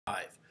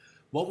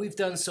what we've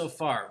done so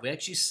far, we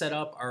actually set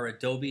up our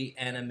Adobe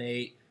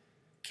Animate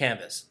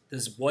canvas.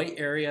 This white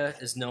area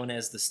is known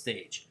as the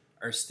stage.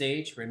 Our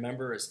stage,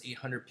 remember, is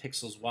 800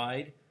 pixels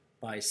wide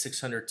by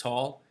 600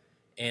 tall,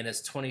 and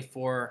it's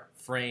 24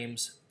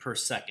 frames per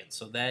second.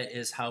 So that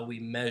is how we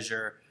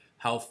measure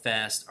how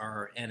fast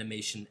our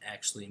animation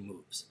actually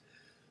moves.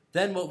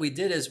 Then what we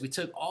did is we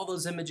took all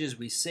those images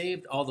we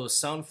saved, all those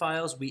sound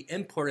files, we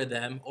imported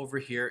them over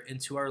here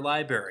into our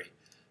library.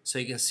 So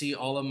you can see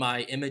all of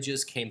my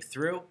images came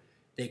through.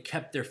 They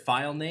kept their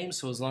file names,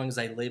 so as long as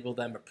I label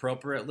them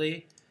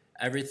appropriately,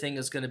 everything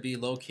is going to be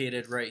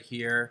located right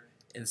here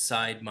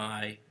inside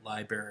my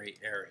library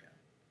area.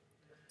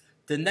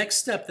 The next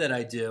step that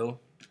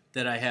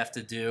I have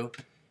to do,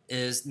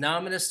 is now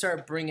I'm going to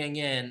start bringing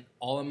in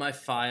all of my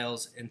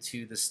files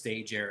into the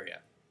stage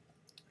area.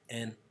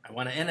 And I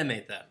want to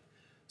animate them.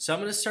 So I'm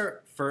going to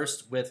start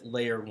first with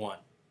layer 1.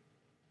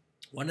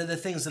 One of the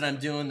things that I'm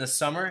doing this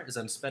summer is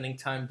I'm spending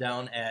time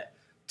down at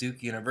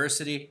Duke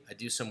University. I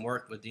do some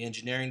work with the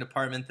engineering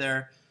department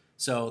there.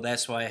 So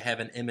that's why I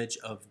have an image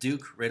of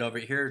Duke right over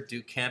here,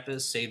 Duke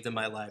campus, saved in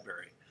my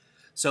library.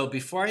 So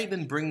before I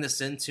even bring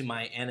this into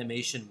my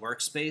animation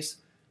workspace,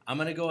 I'm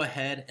going to go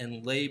ahead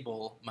and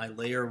label my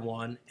layer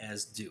 1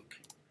 as Duke.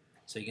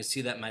 So you can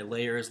see that my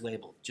layer is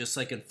labeled. Just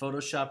like in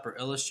Photoshop or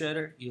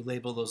Illustrator, you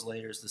label those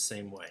layers the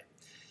same way.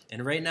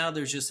 And right now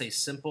there's just a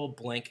simple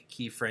blank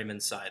keyframe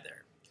inside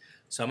there.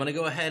 So I'm going to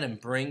go ahead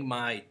and bring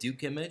my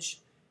Duke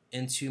image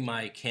into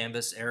my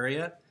canvas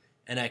area,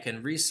 and I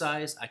can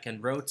resize, I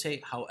can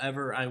rotate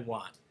however I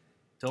want.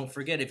 Don't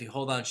forget, if you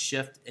hold on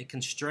Shift, it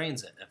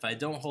constrains it. If I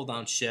don't hold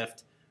on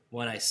Shift,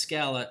 when I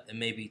scale it, it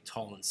may be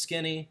tall and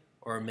skinny,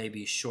 or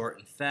maybe short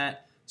and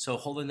fat. So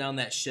holding down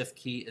that Shift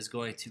key is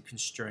going to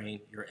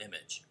constrain your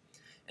image.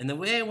 And the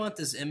way I want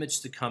this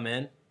image to come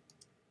in,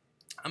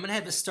 I'm going to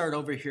have it start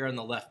over here on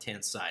the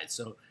left-hand side.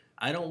 So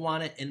I don't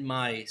want it in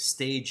my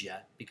stage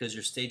yet, because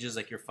your stage is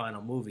like your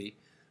final movie.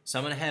 So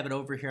I'm going to have it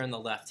over here on the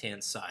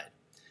left-hand side.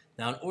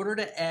 Now, in order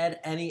to add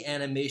any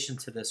animation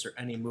to this or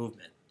any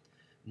movement,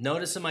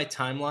 notice in my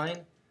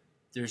timeline,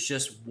 there's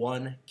just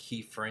one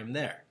keyframe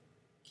there,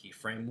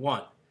 keyframe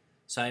 1.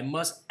 So I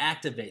must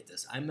activate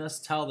this. I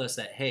must tell this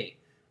that, hey,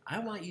 I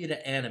want you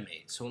to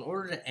animate. So in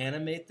order to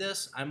animate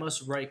this, I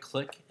must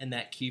right-click in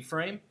that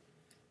keyframe,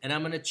 and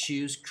I'm going to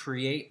choose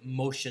Create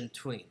Motion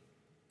Tween.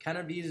 Kind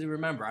of easy to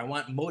remember. I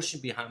want motion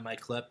behind my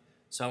clip,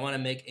 so I want to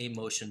make a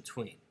motion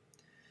tween.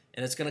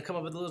 And it's going to come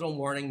up with a little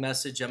warning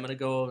message. I'm going to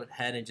go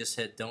ahead and just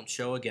hit Don't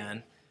Show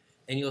Again.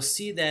 And you'll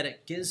see that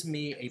it gives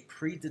me a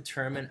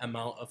predetermined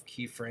amount of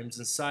keyframes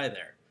inside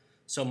there.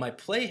 So my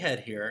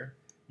playhead here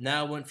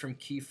now went from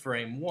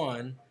keyframe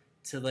 1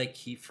 to like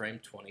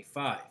keyframe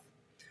 25.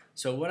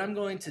 So what I'm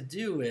going to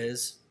do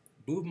is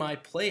move my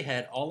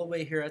playhead all the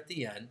way here at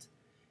the end,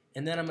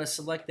 and then I'm going to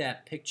select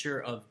that picture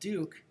of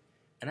Duke,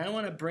 and I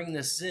want to bring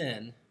this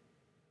in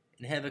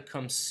and have it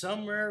come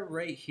somewhere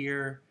right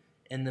here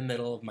in the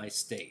middle of my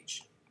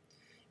stage.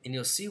 And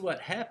you'll see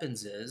what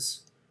happens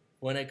is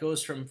when it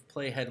goes from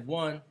playhead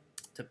 1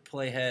 to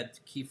playhead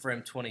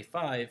keyframe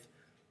 25,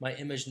 my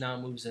image now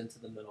moves into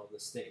the middle of the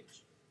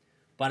stage.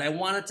 But I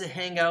want it to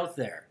hang out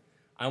there.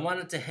 I want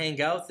it to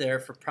hang out there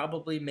for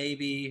probably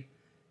maybe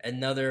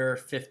another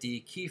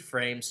 50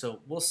 keyframes. So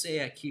we'll say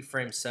at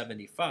keyframe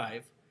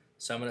 75.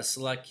 So I'm going to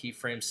select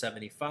keyframe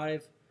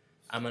 75.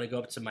 I'm going to go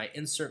up to my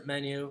insert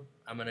menu.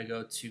 I'm going to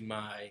go to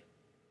my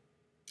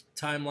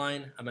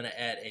timeline. I'm going to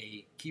add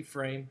a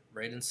keyframe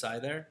right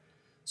inside there.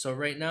 So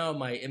right now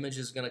my image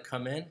is going to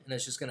come in, and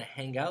it's just going to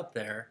hang out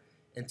there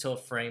until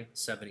frame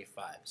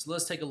 75. So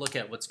let's take a look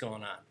at what's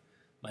going on.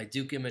 My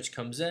Duke image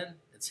comes in.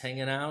 It's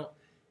hanging out,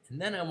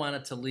 and then I want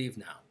it to leave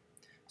now.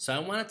 So I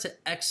want it to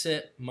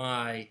exit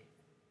my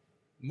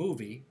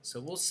movie. So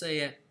we'll say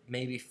at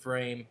maybe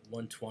frame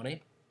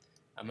 120.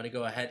 I'm going to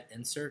go ahead,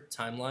 insert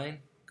timeline,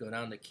 go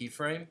down to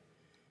keyframe,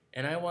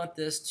 and I want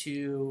this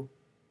to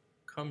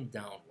come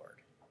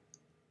downward.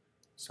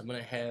 So I'm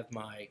going to have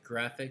my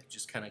graphic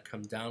just kind of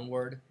come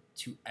downward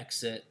to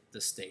exit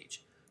the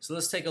stage. So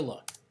let's take a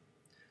look.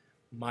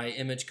 My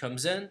image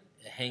comes in,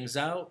 it hangs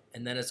out,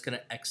 and then it's going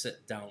to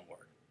exit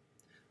downward.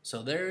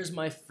 So there's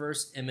my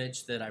first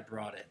image that I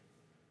brought in.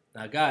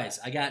 Now guys,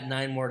 I got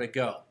 9 more to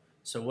go.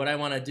 So what I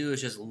want to do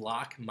is just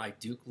lock my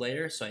Duke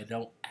layer so I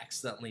don't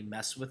accidentally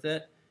mess with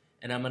it.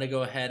 And I'm going to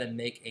go ahead and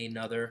make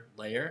another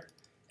layer.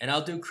 And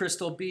I'll do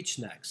Crystal Beach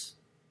next.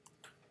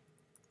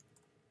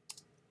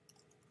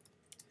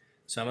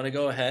 So I'm going to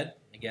go ahead.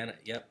 Again,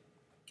 yep,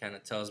 kind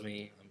of tells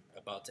me I'm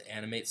about to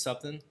animate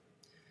something.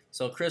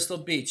 So Crystal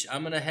Beach,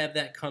 I'm going to have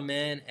that come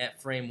in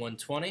at frame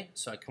 120.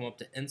 So I come up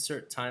to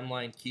Insert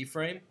Timeline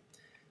Keyframe.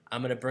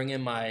 I'm going to bring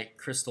in my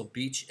Crystal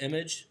Beach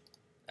image.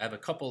 I have a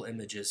couple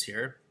images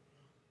here,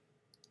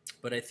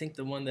 but I think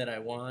the one that I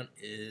want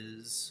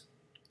is,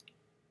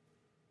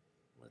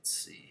 let's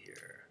see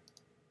here.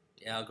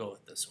 Yeah, I'll go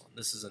with this one.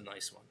 This is a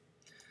nice one.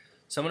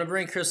 So I'm going to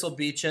bring Crystal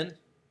Beach in.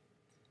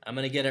 I'm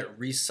going to get it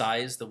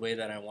resized the way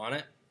that I want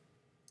it.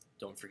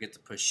 Don't forget to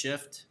push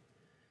Shift.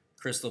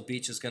 Crystal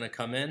Beach is going to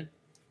come in.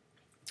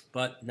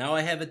 But now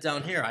I have it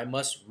down here. I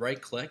must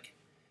right click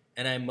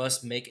and I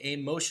must make a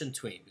motion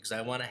tween because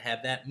I want to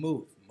have that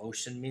move.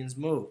 Motion means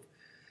move.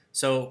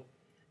 So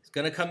it's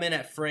going to come in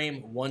at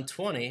frame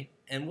 120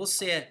 and we'll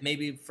say at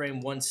maybe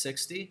frame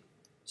 160.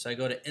 So I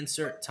go to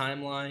insert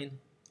timeline,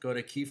 go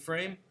to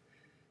keyframe.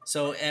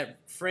 So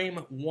at frame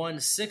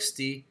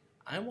 160,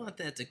 I want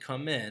that to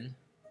come in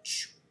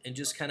and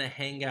just kind of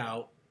hang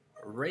out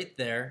right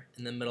there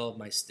in the middle of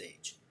my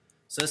stage.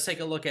 So let's take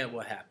a look at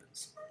what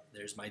happens.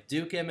 There's my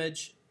Duke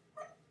image,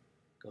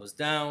 goes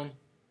down,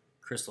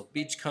 Crystal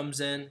Beach comes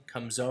in,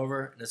 comes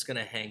over, and it's going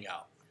to hang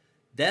out.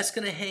 That's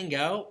going to hang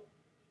out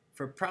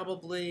for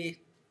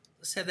probably,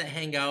 let's have that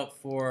hang out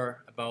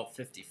for about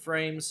 50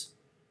 frames.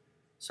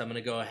 So I'm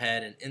going to go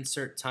ahead and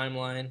insert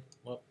timeline.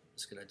 Well,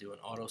 it's going to do an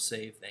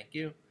autosave, thank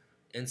you.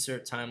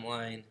 Insert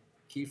timeline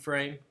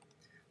keyframe.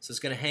 So it's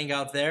going to hang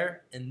out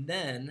there, and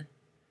then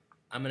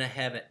I'm going to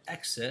have it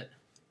exit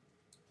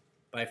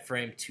by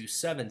frame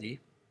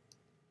 270.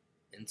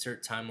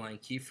 Insert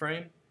timeline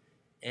keyframe,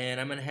 and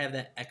I'm going to have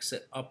that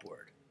exit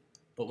upward.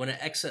 But when it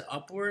exit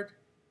upward,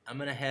 I'm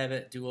going to have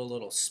it do a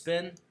little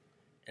spin,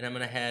 and I'm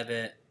going to have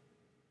it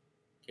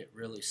get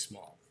really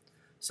small.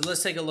 So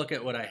let's take a look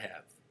at what I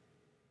have.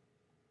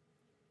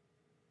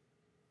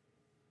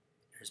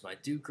 Here's my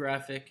Duke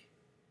graphic,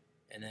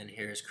 and then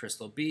here's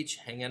Crystal Beach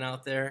hanging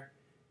out there,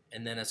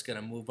 and then it's going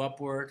to move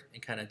upward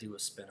and kind of do a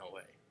spin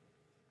away.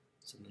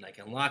 So then I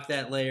can lock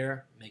that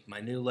layer, make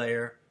my new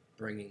layer,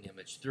 bringing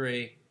image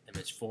 3,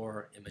 image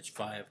 4, image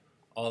 5,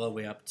 all the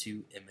way up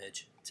to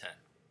image 10.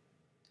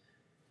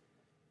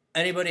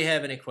 Anybody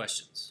have any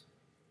questions?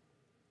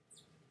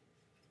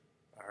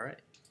 All right.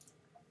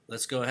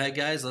 Let's go ahead,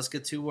 guys. Let's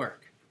get to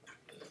work.